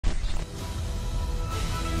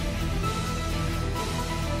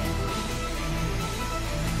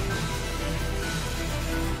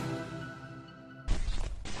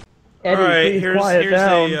Eddie, Alright, please here's quiet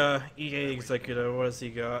down. a EA executive. What has he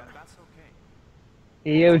got?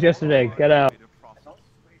 EA was yesterday. Get out. And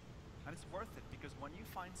it's worth it because when you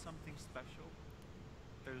find something special,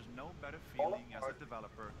 there's no better feeling as a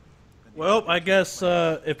developer than Well, I guess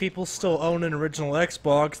if people still own an original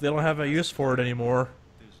Xbox, they don't have a use for it anymore.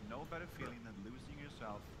 there's no better feeling than losing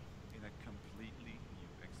yourself in a completely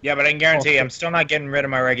new experience. Yeah, but I can guarantee you, I'm still not getting rid of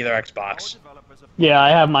my regular Xbox. Yeah, I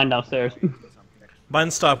have mine downstairs. Mine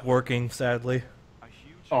stopped working, sadly.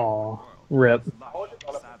 Aw, rip.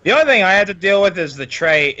 The only thing I had to deal with is the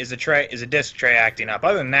disc tray acting up.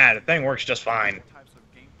 Other than that, the thing works just fine.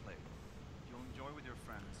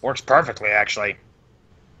 Works perfectly, actually.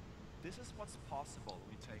 This is what's possible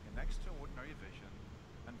when you take an extraordinary vision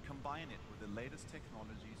and combine it with the latest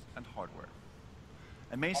technologies and hardware.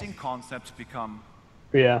 Amazing concepts become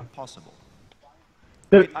Yeah. possible.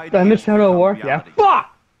 Did I miss Shadow of War? Yeah. Fuck!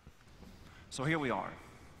 So here we are,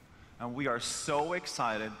 and we are so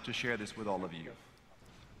excited to share this with all of you.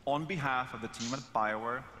 On behalf of the team at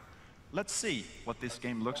BioWare, let's see what this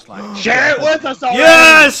game looks like. Share it with us already!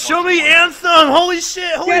 Yes! Show me Anthem! Holy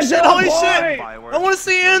shit! Holy Get shit! to the Holy point! shit! I want to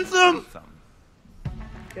see Anthem!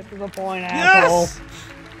 Get to the point, asshole. Yes!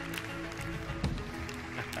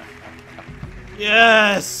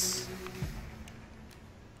 Yes!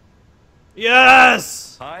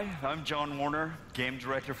 Yes! Hi, I'm John Warner, game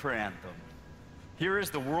director for Anthem. Here is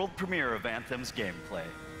the world premiere of Anthem's gameplay.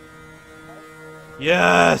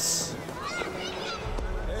 Yes!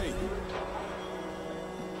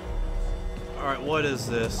 Alright, what is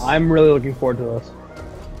this? I'm really looking forward to this.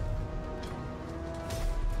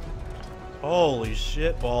 Holy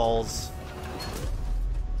shit balls.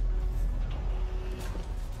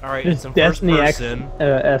 Alright, Just it's in first Destiny X person.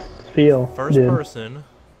 S feel. First dude. person.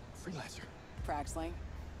 Freelancer. Fraxley,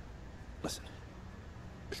 Listen.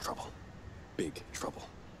 There's trouble. Big trouble.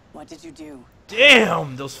 what did you do?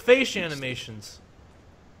 Damn! Those face animations.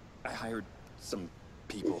 I hired some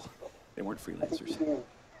people. They weren't freelancers.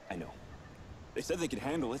 I know. They said they could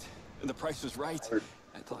handle it, and the price was right.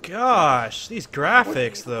 I thought, Gosh, these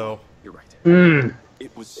graphics though. you're right. Mmm.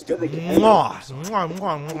 It was still Mwah, mwah,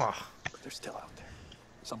 mwah, mwah. But they're still out there.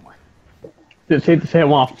 Somewhere. Just hate to say I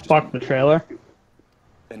want to fuck the trailer.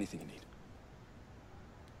 Anything you need.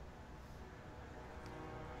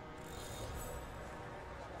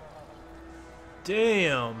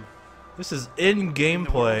 Damn. This is in In the world of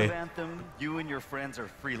gameplay. Anthem, you and your friends are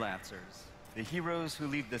freelancers. The heroes who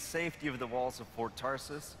leave the safety of the walls of Fort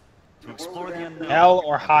Tarsus to explore the unknown Hell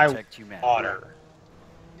or and high protect humanity. water.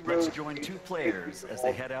 Let's join two players as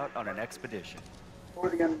they head out on an expedition.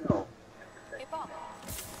 Hey, Bob.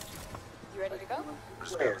 You ready to go? We're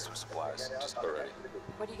just grabbing some supplies. Just about ready.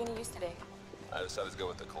 What are you going to use today? I decided to go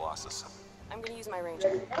with the Colossus. I'm going to use my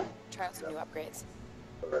Ranger. Try out some new upgrades.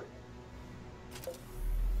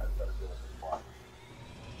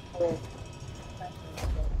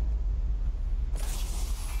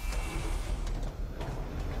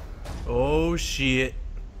 Oh shit.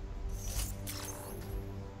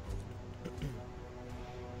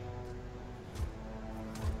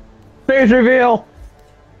 Face reveal!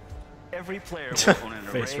 Every player will own an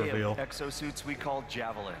Face array reveal. of exosuits we call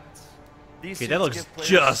javelins. These Okay, that suits looks give players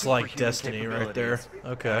just like superhuman Destiny right there.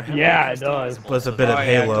 capabilities. Okay. Yeah, it does. Plus a bit of Oh,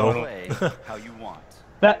 yeah, Halo. totally. Play how you want.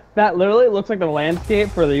 That literally looks like the landscape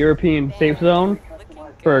for the European safe zone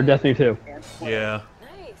for Destiny 2. Yeah.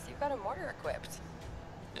 Nice, you've got a mortar equipped.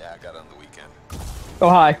 Yeah, I got it on the weekend. Oh,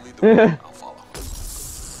 hi. Lead the way. I'll follow.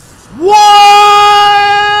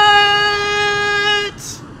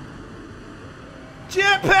 What?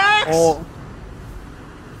 Jetpacks? Oh,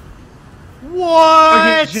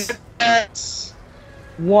 What? Yes.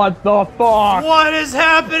 what the fuck? What is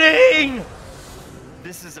happening?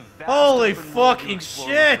 This is a vast Holy open world to fucking explore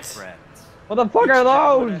with your shit. friends. What the fuck are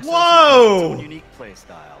those? Each Whoa. unique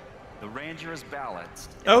playstyle. The Ranger is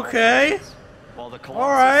balanced. in Okay. all ways, while the Colossus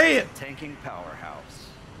Alright. is a tanking powerhouse.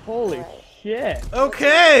 Holy shit.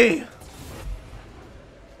 Okay.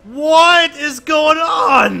 What is going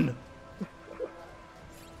on?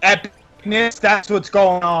 Epicness, that's what's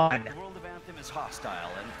going on. The world of Anthem is hostile,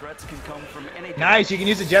 and threats can come from any. Nice, you can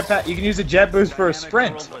use a jetpack. You can use a jet boost for a Dynamic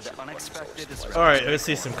sprint. world where the unexpected is Alright, let's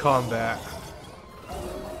see some combat.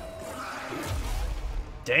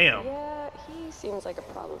 Damn. Yeah, he seems like a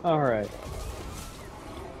problem. Alright.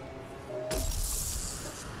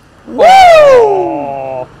 Woo!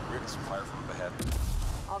 Oh, We're getting some fire from up ahead.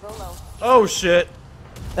 I'll go low. Oh shit.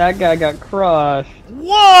 that guy got crushed.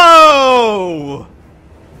 Whoa!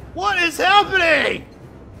 What is happening?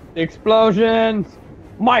 Explosions!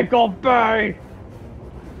 Michael Bay!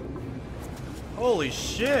 Holy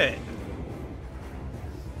shit.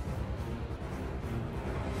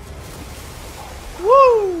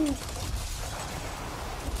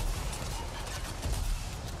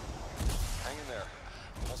 Hang in there.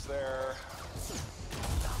 Almost there.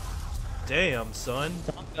 Damn, son.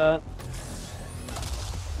 Have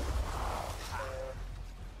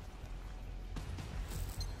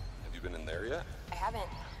you been in there yet? I haven't.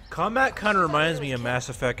 Combat kind of reminds me of Mass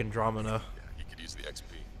Effect Andromeda, Yeah, you could use the XP.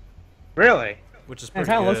 Really? which is It pretty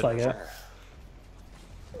kind of good. looks like it.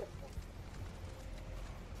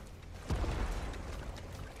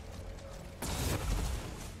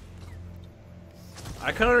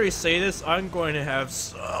 I can already say this, I'm going to have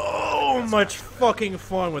so much fucking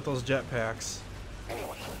fun with those jetpacks.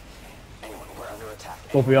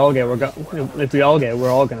 Well, if we all get, we're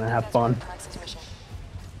all gonna have fun. Praxis mission.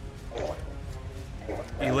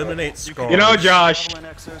 Eliminate Scar. You know, Josh, Follow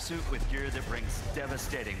an exosuit with gear that brings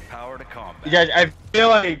devastating power to combat. you guys, I feel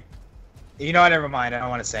like, you know what? Never mind. I don't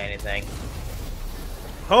want to say anything.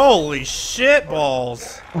 Holy shit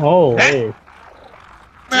balls! Holy.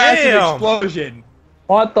 Massive Damn. explosion.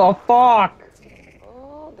 What the fuck?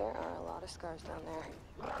 Oh, there are a lot of scars down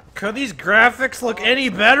there. Could these graphics look any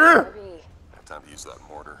better? Heavy. Have time to use that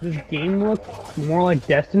mortar. Does this game look more like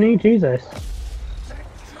Destiny? Jesus.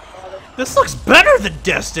 This looks better than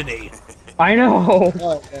Destiny! I know.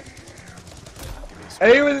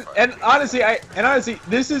 And it was, and honestly,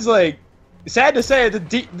 this is like sad to say.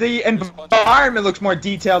 The environment looks more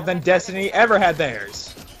detailed than Destiny ever had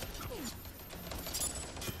theirs.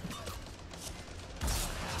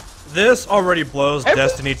 This already blows Every-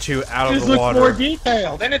 Destiny 2 out of This the looks water. more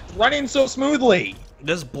detailed, and it's running so smoothly.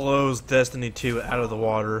 This blows Destiny 2 out of the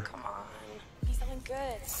water. Come on. Be something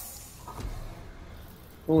good.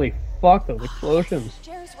 Holy fuck, those explosions.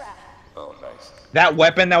 Jerry's wrap. Oh, nice. That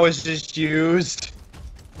weapon that was just used.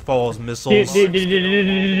 Follows missiles.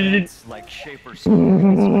 It's like Shaper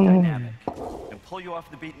Scorpions are dynamic and pull you off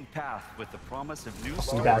the beaten path with the promise of new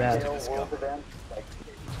stories badass. to discover.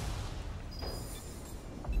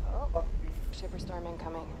 Oh, Shipper Storm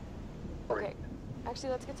incoming. Okay, actually,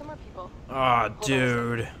 let's get some more people. Ah,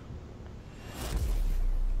 dude.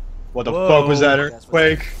 What the Whoa. fuck was that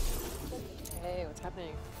earthquake? Hey, what's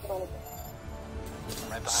happening?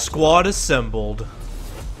 Squad assembled.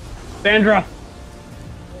 Sandra!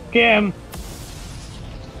 Kim!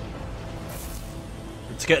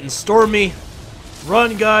 It's getting stormy.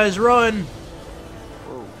 Run, guys, run!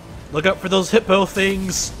 Look out for those hippo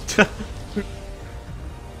things.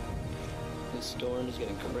 This storm is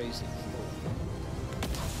getting crazy.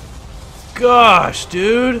 Gosh,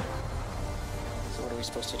 dude. So what are we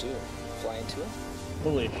supposed to do? Fly into it?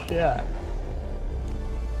 Holy shit.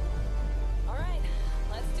 Alright,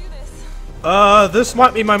 let's do this. This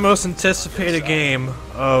might be my most anticipated game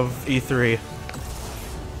of E3.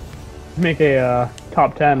 Make a,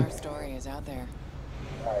 top 10. Our story is out there.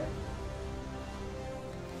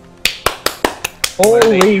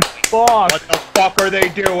 Holy fuck! What the fuck are they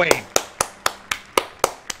doing?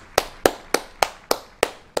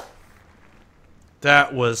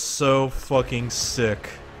 That was so fucking sick.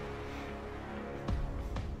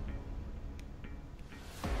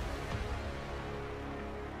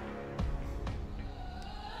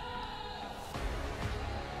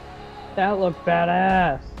 That looked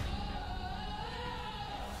badass.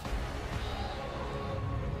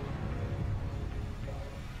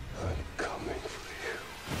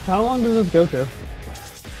 How long does this go to?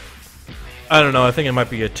 I don't know, I think it might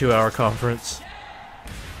be a 2-hour conference.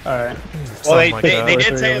 Alright. Well, they, Something like they, that. they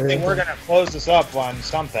did say that they were gonna close this up on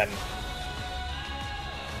something.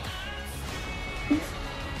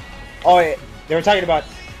 Oh, yeah, they were talking about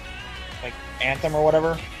like Anthem or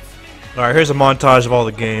whatever. Alright, here's a montage of all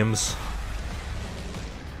the games.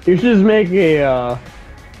 You should just make a,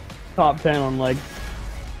 top 10 on, like,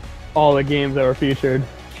 all the games that were featured.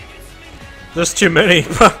 There's too many.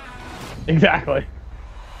 Exactly.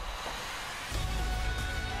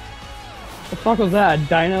 The fuck was that? A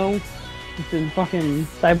dino? It's in fucking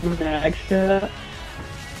cybernetic shit?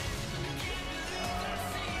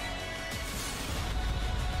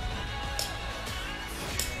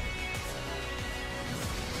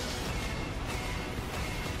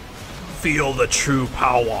 Feel the true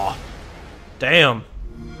power. Damn.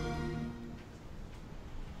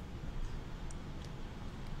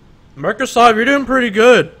 Microsoft, you're doing pretty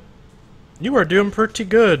good. You are doing pretty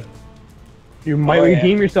good. You might Oh, yeah.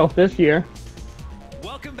 redeem yourself this year.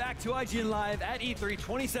 Welcome back to IGN Live at E3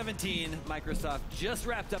 2017. Microsoft just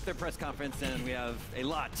wrapped up their press conference, and we have a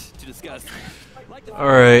lot to discuss.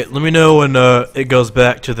 Alright, let me know when it goes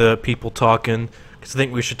back to the people talking, because I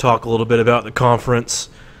think we should talk a little bit about the conference.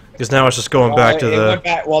 Because now it's just going back to It the... went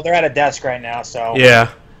back, well, they're at a desk right now, so.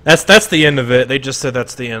 Yeah, that's the end of it. They just said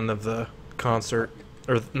that's the end of the concert.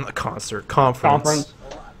 or not concert, conference.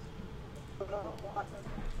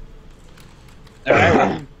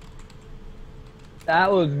 Alright.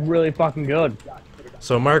 That was really fucking good.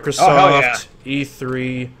 So Microsoft Oh, hell yeah.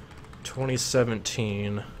 E3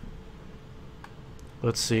 2017.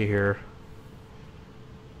 Let's see here.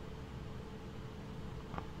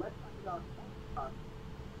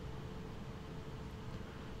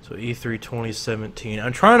 So E3 2017.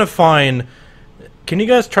 I'm trying to find. Can you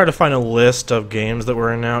guys try to find a list of games that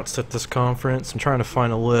were announced at this conference? I'm trying to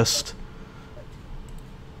find a list.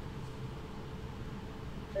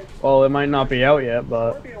 Well, it might not be out yet,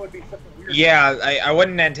 but Yeah, I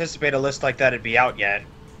wouldn't anticipate a list like that would be out yet.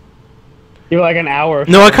 you're like an hour.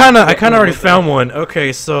 No, I kind of already found one.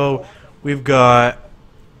 Okay, so we've got.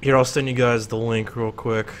 Here, I'll send you guys the link real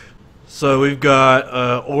quick. So we've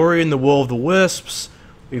got Ori and the Will of the Wisps.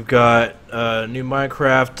 We've got new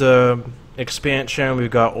Minecraft expansion.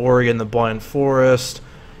 We've got Ori and the Blind Forest,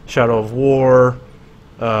 Shadow of War.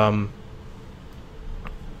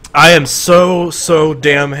 I am so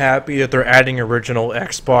damn happy that they're adding original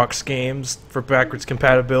Xbox games for backwards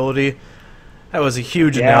compatibility. That was a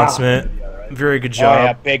huge announcement. Very good job. Oh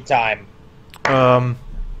yeah, big time.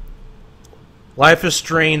 Life is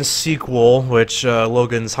Strange sequel, which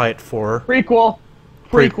Logan's hyped for. Prequel.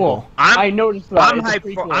 I noticed that. I'm It's a hyped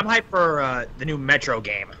for prequel. I'm hyped for the new Metro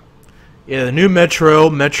game. Yeah, the new Metro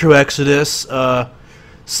Exodus,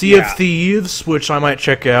 Sea of Thieves, which I might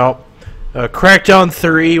check out. Crackdown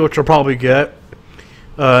 3, which I'll probably get.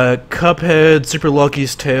 Cuphead, Super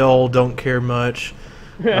Lucky's Tale, don't care much.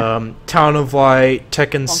 Town of Light,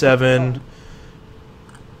 Tekken 7.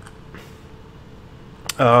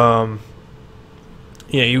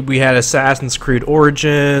 We had Assassin's Creed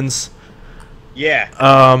Origins. Yeah.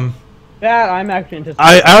 That I'm actually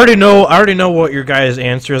anticipating. I already know what your guys'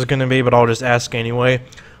 answer is going to be, but I'll just ask anyway.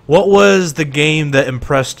 What was the game that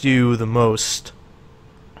impressed you the most?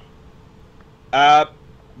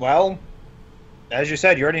 Well, as you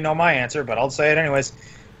said, you already know my answer, but I'll say it anyways.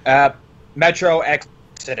 Metro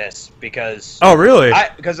Exodus, because... Oh, really?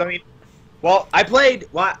 Well, I played...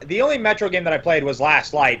 Well, the only Metro game that I played was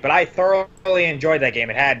Last Light, but I thoroughly enjoyed that game.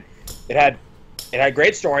 It had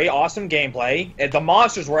great story, awesome gameplay. The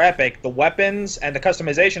monsters were epic. The weapons and the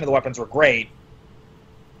customization of the weapons were great.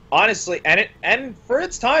 Honestly, and for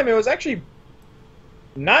its time, it was actually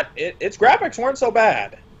not... its graphics weren't so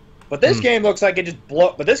bad. But this game looks like it just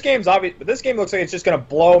blow. But this game looks like it's just gonna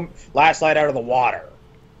blow Last Light out of the water.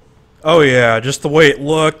 Oh yeah, just the way it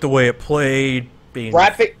looked, the way it played, being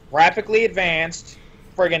graphically advanced.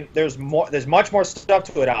 Friggin', there's much more stuff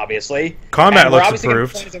to it, obviously. Combat looks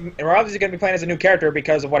improved. And we're obviously gonna be playing as a new character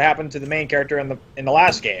because of what happened to the main character in the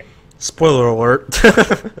last game. Spoiler alert.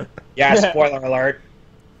 Yeah, spoiler alert.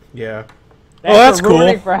 Yeah. Thanks that's for cool.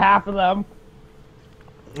 ruining for half of them.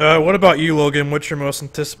 What about you, Logan? What's your most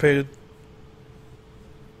anticipated?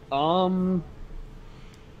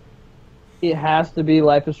 It has to be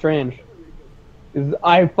Life is Strange.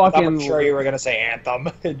 I'm sure you were gonna say Anthem,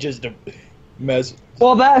 just to mess.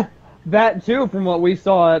 Well, that too, from what we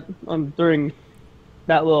saw during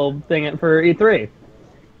that little thing for E3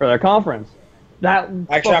 for their conference.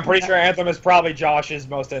 Actually, I'm pretty sure Anthem is probably Josh's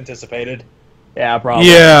most anticipated. Yeah, probably.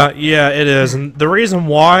 Yeah, it is, and the reason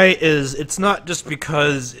why is it's not just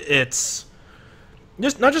because it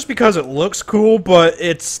looks cool, but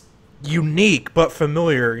it's unique but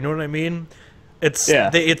familiar. You know what I mean? It's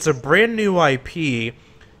a brand new IP,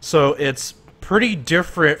 so it's pretty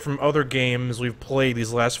different from other games we've played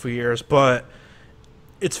these last few years. But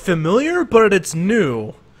it's familiar, but it's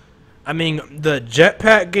new. I mean, the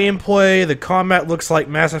jetpack gameplay, the combat looks like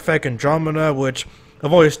Mass Effect Andromeda, which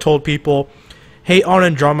I've always told people. Hate on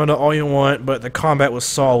Andromeda all you want, but the combat was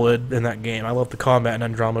solid in that game. I love the combat in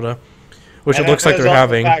Andromeda, which it looks like they're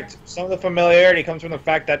having. Some of the familiarity comes from the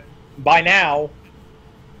fact that by now,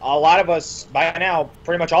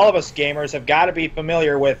 pretty much all of us gamers have got to be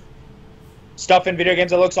familiar with stuff in video games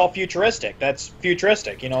that looks all futuristic. That's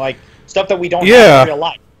futuristic, like stuff that we don't have in real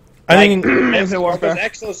life. I think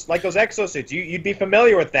like those exosuits, you'd be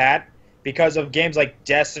familiar with that because of games like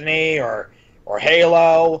Destiny or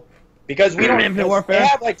Halo. Because we don't they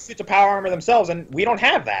have like suits of power armor themselves, and we don't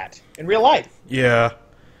have that in real life. Yeah,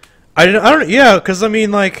 I don't. Yeah, because I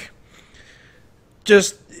mean, like,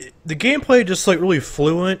 just the gameplay just like really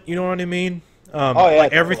fluent. You know what I mean?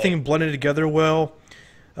 Like everything blended together well.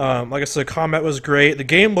 Like I said, combat was great. The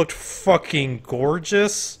game looked fucking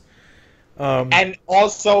gorgeous. And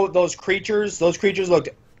also those creatures looked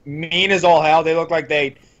mean as all hell. They look like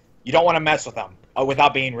you don't want to mess with them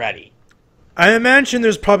without being ready. I imagine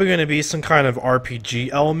there's probably going to be some kind of RPG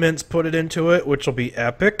elements put into it, which will be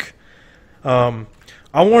epic.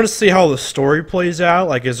 I want to see how the story plays out.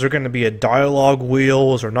 Like, is there going to be a dialogue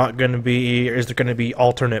wheel? Is there not going to be? Is there going to be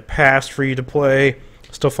alternate paths for you to play?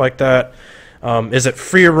 Stuff like that. Is it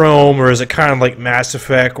free roam, or is it kind of like Mass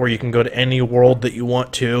Effect, where you can go to any world that you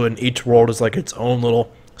want to, and each world is like its own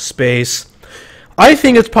little space? I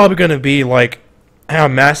think it's probably going to be like how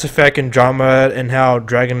Mass Effect Andromeda and how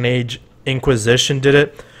Dragon Age Inquisition did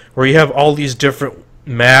it, where you have all these different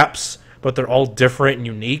maps, but they're all different and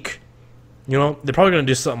unique. You know, they're probably going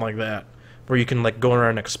to do something like that, where you can like go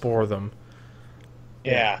around and explore them.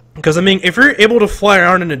 Yeah. Because, I mean, if you're able to fly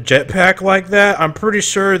around in a jetpack like that, I'm pretty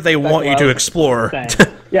sure they want you to explore.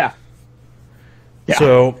 Yeah. Yeah.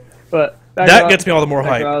 So, but that gets me all the more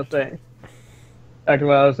hype. Back to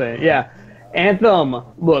what I was saying. Yeah. Anthem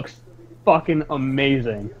looks fucking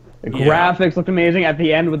amazing. The graphics looked amazing. At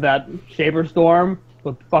the end with that Shaper Storm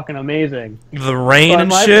looked fucking amazing. The rain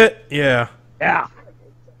and shit? Yeah. Yeah.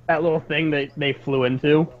 That little thing that they flew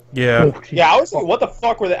into. Yeah. Oh, yeah, I was like, what the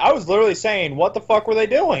fuck were they? I was literally saying, what the fuck were they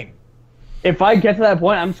doing? If I get to that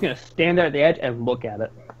point, I'm just gonna stand there at the edge and look at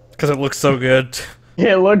it. Because it looks so good.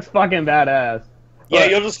 It looks fucking badass. Yeah,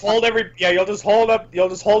 you'll just hold everybody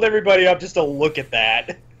up just to look at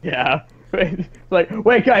that. Yeah. It's like,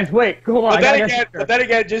 wait, guys, wait, come on. But then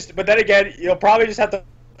again, you'll probably just have to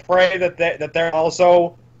pray that they're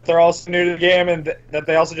also new to the game and that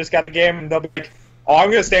they also just got the game, and they'll be like, oh,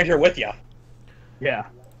 I'm gonna stand here with you. Yeah.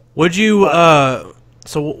 Would you, so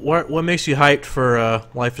what makes you hyped for,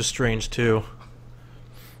 Life is Strange 2?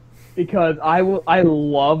 Because I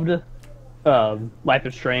loved, Life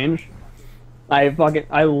is Strange. I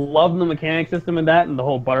loved the mechanic system in that and the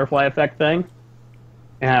whole butterfly effect thing.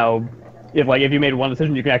 And how, if you made one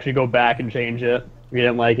decision, you can actually go back and change it if you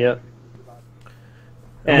didn't like it.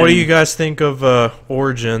 And what do you guys think of,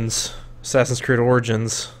 Origins? Assassin's Creed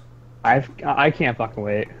Origins? I can't fucking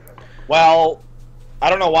wait. Well, I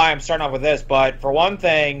don't know why I'm starting off with this, but for one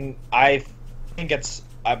thing, I think it's...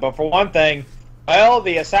 but for one thing, well,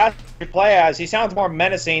 the assassin you play as, he sounds more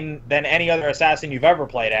menacing than any other assassin you've ever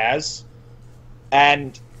played as.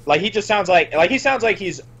 And, he just sounds like... he sounds like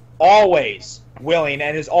he's always willing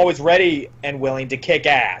and is always ready and willing to kick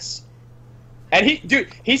ass. And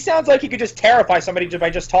he sounds like he could just terrify somebody just by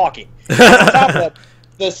just talking. On top of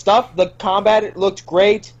that, the combat looked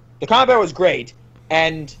great. The combat was great.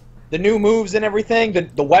 And the new moves and everything,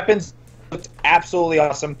 the weapons looked absolutely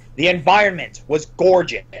awesome. The environment was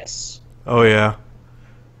gorgeous. Oh yeah.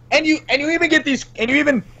 And you even get these, and you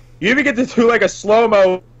even get to do like a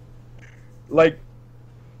slow-mo, like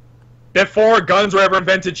before guns were ever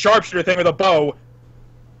invented, sharpshooter thing with a bow.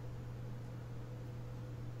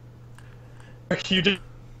 You just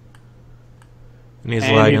and he's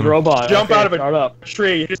lagging. Robot. Jump out of a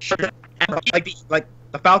tree, like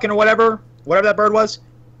the falcon or whatever that bird was.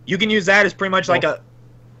 You can use that as pretty much like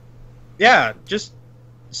just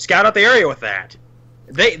scout out the area with that.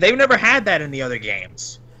 They've never had that in the other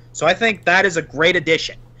games, so I think that is a great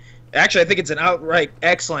addition. Actually, I think it's an outright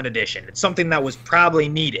excellent addition. It's something that was probably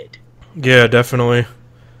needed. Yeah, definitely.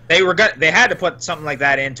 They had to put something like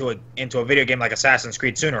that into a video game like Assassin's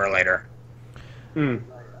Creed sooner or later.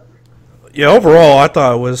 Yeah, overall, I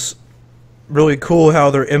thought it was really cool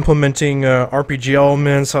how they're implementing RPG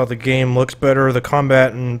elements, how the game looks better. The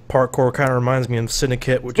combat and parkour kind of reminds me of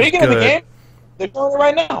Syndicate, which is good. Speaking of the game, they're doing it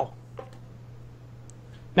right now.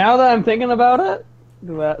 Now that I'm thinking about it,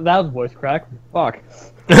 that was voice crack. Fuck.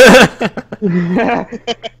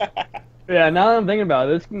 Yeah, now that I'm thinking about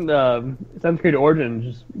it, this Assassin's Creed Origins,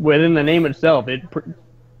 just within the name itself, it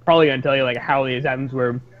probably gonna tell you like how the Assassins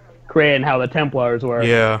were created and how the Templars were.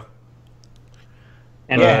 Yeah.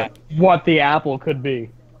 And what the apple could be.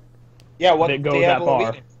 Yeah, what it goes the that apple far.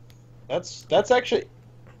 of Eden. That's actually.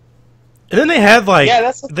 And then they had like. Yeah,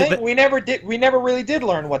 that's the thing. We never really did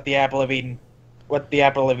learn what the apple of Eden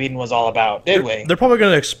was all about, did we? They're probably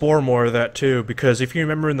going to explore more of that too, because if you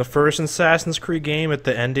remember in the first Assassin's Creed game, at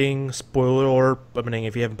the ending, spoiler alert, I mean,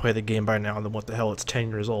 if you haven't played the game by now, then what the hell? It's 10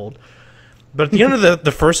 years old. But at the end of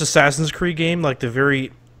the first Assassin's Creed game, like the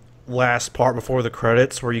very last part before the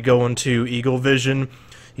credits, where you go into Eagle Vision,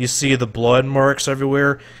 you see the blood marks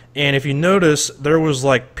everywhere, and if you notice, there was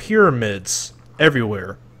like pyramids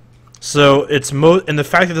everywhere. So it's and the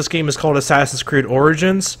fact that this game is called Assassin's Creed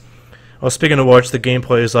Origins. Well, speaking of which, the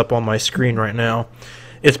gameplay is up on my screen right now.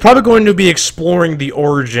 It's probably going to be exploring the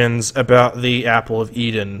origins about the Apple of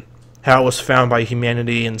Eden, how it was found by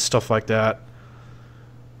humanity and stuff like that.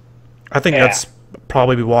 I think that's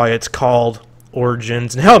probably why it's called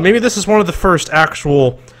Origins. And hell, maybe this is one of the first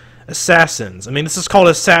actual assassins. I mean, this is called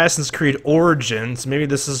Assassin's Creed Origins. Maybe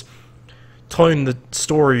this is telling the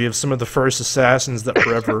story of some of the first assassins that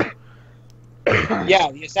were ever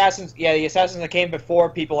Yeah, the assassins. Yeah, the assassins that came before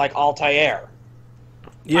people like Altair.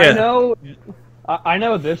 Yeah. I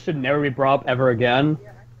know this should never be brought up ever again,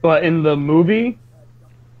 but in the movie,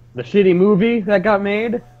 the shitty movie that got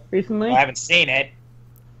made recently. I haven't seen it.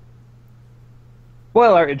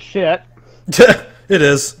 Spoiler, it's shit. It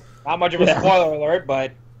is. Not much of a spoiler alert,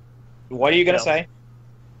 but what are you gonna say?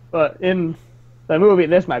 But in the movie,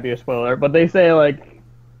 this might be a spoiler, but they say, like,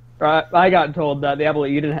 I got told that the Apple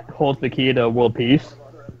of Eden holds the key to world peace,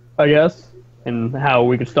 I guess, and how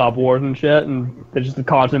we could stop wars and shit, and there's just a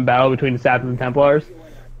constant battle between the Assassins and Templars.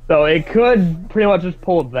 So it could pretty much just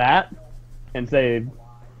pull that and say,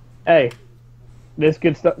 hey, this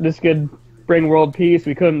could bring world peace.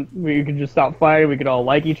 We could just stop fighting. We could all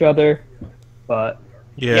like each other, but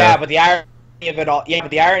yeah, but the irony of it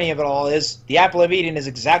all, is the Apple of Eden is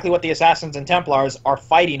exactly what the Assassins and Templars are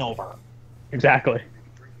fighting over. Exactly.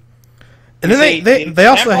 And then they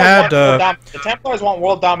also had the Templars want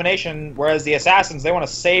world domination, whereas the Assassins, they want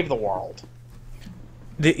to save the world.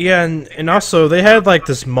 And also they had like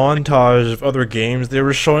this montage of other games they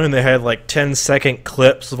were showing. They had like 10-second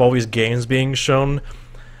clips of all these games being shown.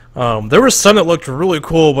 There were some that looked really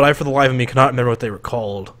cool, but I for the life of me cannot remember what they were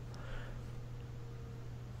called.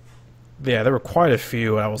 Yeah, there were quite a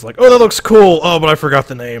few, and I was like, oh, that looks cool! Oh, but I forgot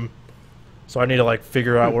the name. So I need to like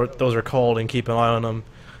figure out what those are called and keep an eye on them.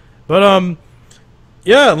 But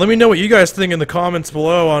yeah, let me know what you guys think in the comments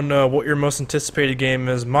below on what your most anticipated game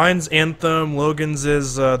is. Mine's Anthem, Logan's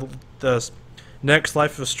is the next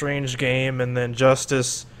Life of Strange game, and then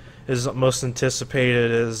Justice is most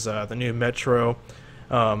anticipated is the new Metro.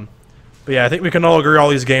 But yeah, I think we can all agree all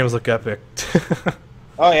these games look epic.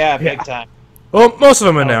 Oh yeah, big time. Well, most of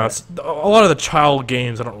them announced. A lot of the child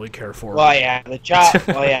games I don't really care for. Well, yeah, the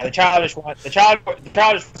childish ones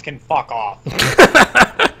can fuck off.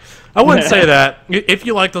 I wouldn't say that. If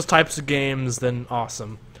you like those types of games, then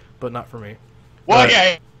awesome, but not for me. Well,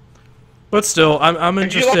 yeah. But still, I'm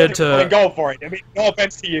interested to go for it. I mean, no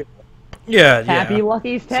offense to you. Yeah, Happy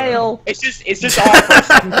Lucky's Tale. It's just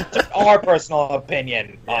our personal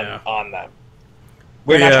opinion on them.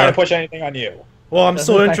 We're not trying to push anything on you. Well, I'm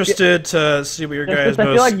so interested to see what your guys'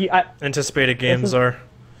 most anticipated games are.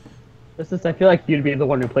 I feel like you'd be the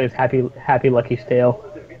one who plays Happy Lucky's Tale.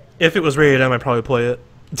 If it was rated M, I'd probably play it.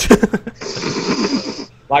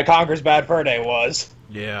 Like Conker's Bad Fur Day was.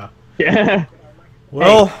 Yeah. Yeah.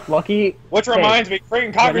 Well, hey, Lucky. Which reminds me,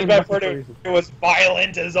 freaking Conker's Bad Fur Day was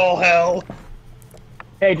violent as all hell.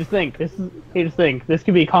 Hey, just think. This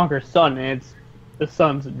could be Conker's son, and it's the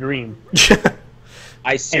son's dream.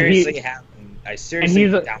 I seriously have. I seriously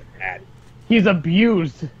doubt that. He's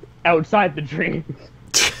abused outside the dream.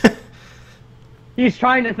 He's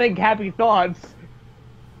trying to think happy thoughts.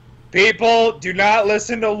 People, do not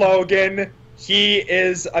listen to Logan. He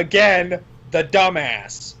is, again, the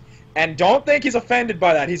dumbass. And don't think he's offended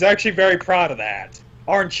by that. He's actually very proud of that.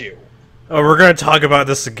 Aren't you? Oh, we're gonna talk about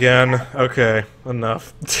this again. Okay,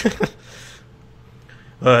 enough.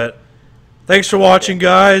 But thanks for watching,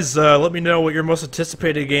 guys. Let me know what your most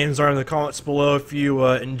anticipated games are in the comments below. If you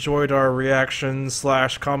enjoyed our reactions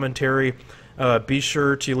 / commentary, be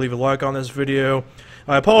sure to leave a like on this video.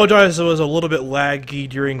 I apologize it was a little bit laggy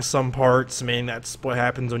during some parts. I mean, that's what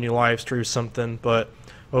happens when you live stream something, but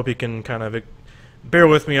I hope you can kind of bear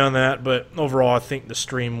with me on that. But overall, I think the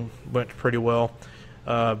stream went pretty well.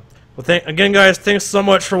 Well, again, guys, thanks so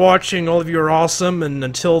much for watching. All of you are awesome, and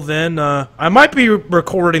until then, I might be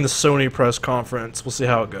recording the Sony press conference. We'll see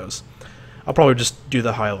how it goes. I'll probably just do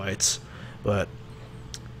the highlights. But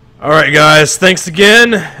alright, guys, thanks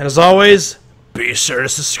again, and as always, be sure to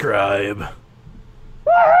subscribe.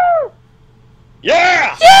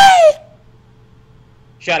 Yeah! Yay!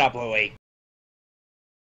 Shut up, Louie.